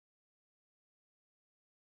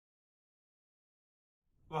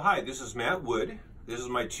Well, hi, this is Matt Wood. This is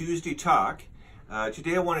my Tuesday talk.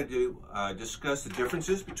 Today I wanted to discuss the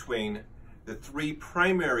differences between the three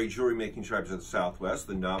primary jewelry-making tribes of the Southwest,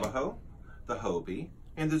 the Navajo, the Hopi,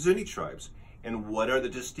 and the Zuni tribes, and what are the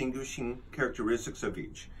distinguishing characteristics of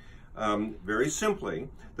each. Very simply,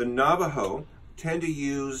 the Navajo tend to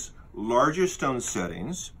use larger stone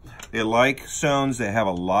settings. They like stones that have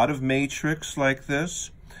a lot of matrix like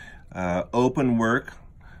this, open work.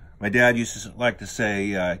 My dad used to like to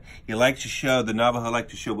say, the Navajo like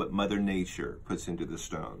to show what Mother Nature puts into the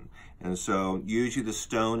stone. And so usually the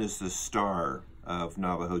stone is the star of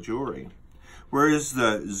Navajo jewelry. Whereas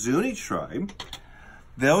the Zuni tribe,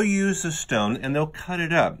 they'll use the stone and they'll cut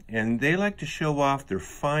it up. And they like to show off their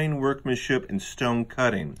fine workmanship in stone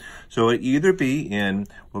cutting. So it either be in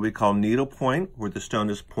what we call needle point, where the stone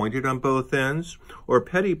is pointed on both ends, or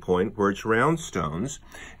petit point, where it's round stones.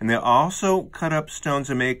 And they also cut up stones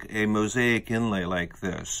and make a mosaic inlay like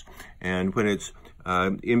this. And when it's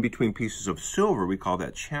in between pieces of silver, we call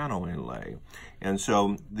that channel inlay. And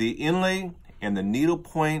so the inlay and the needle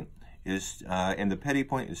point and the petit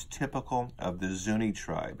point is typical of the Zuni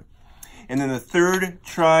tribe. And then the third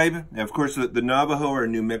tribe, of course, the Navajo are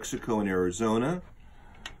in New Mexico and Arizona.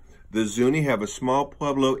 The Zuni have a small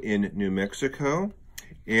pueblo in New Mexico.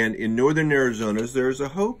 And in northern Arizona, there's a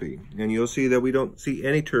Hopi. And you'll see that we don't see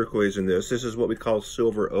any turquoise in this. This is what we call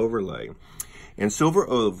silver overlay. And silver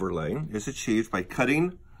overlay is achieved by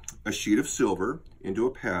cutting a sheet of silver into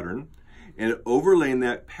a pattern and overlaying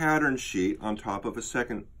that pattern sheet on top of a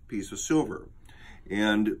second piece of silver.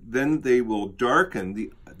 And then they will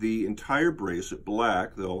darken the entire bracelet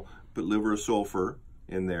black. They'll put liver of sulfur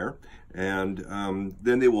in there, and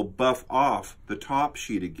then they will buff off the top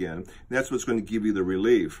sheet again. And that's what's going to give you the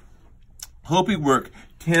relief. Hopi work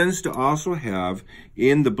tends to also have,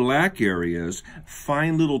 in the black areas,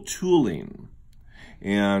 fine little tooling.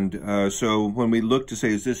 And so when we look to say,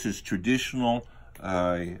 is this traditional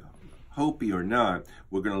Hopi or not,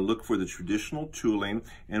 we're going to look for the traditional tooling,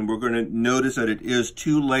 and we're going to notice that it is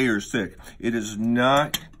 2 layers thick. It is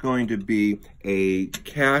not going to be a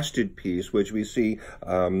casted piece, which we see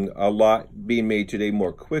a lot being made today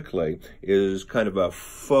more quickly, is kind of a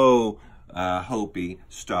faux Hopi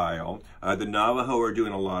style. The Navajo are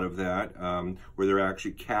doing a lot of that, where they're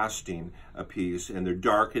actually casting a piece and they're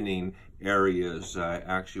darkening areas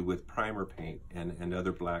actually with primer paint and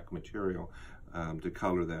other black material to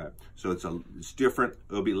color that. So it's different,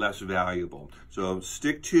 it'll be less valuable. So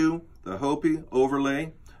stick to the Hopi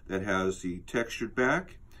overlay that has the textured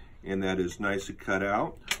back and that is nicely cut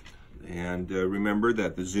out. And remember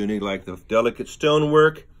that the Zuni like the delicate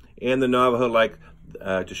stonework and the Navajo like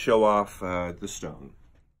to show off the stone.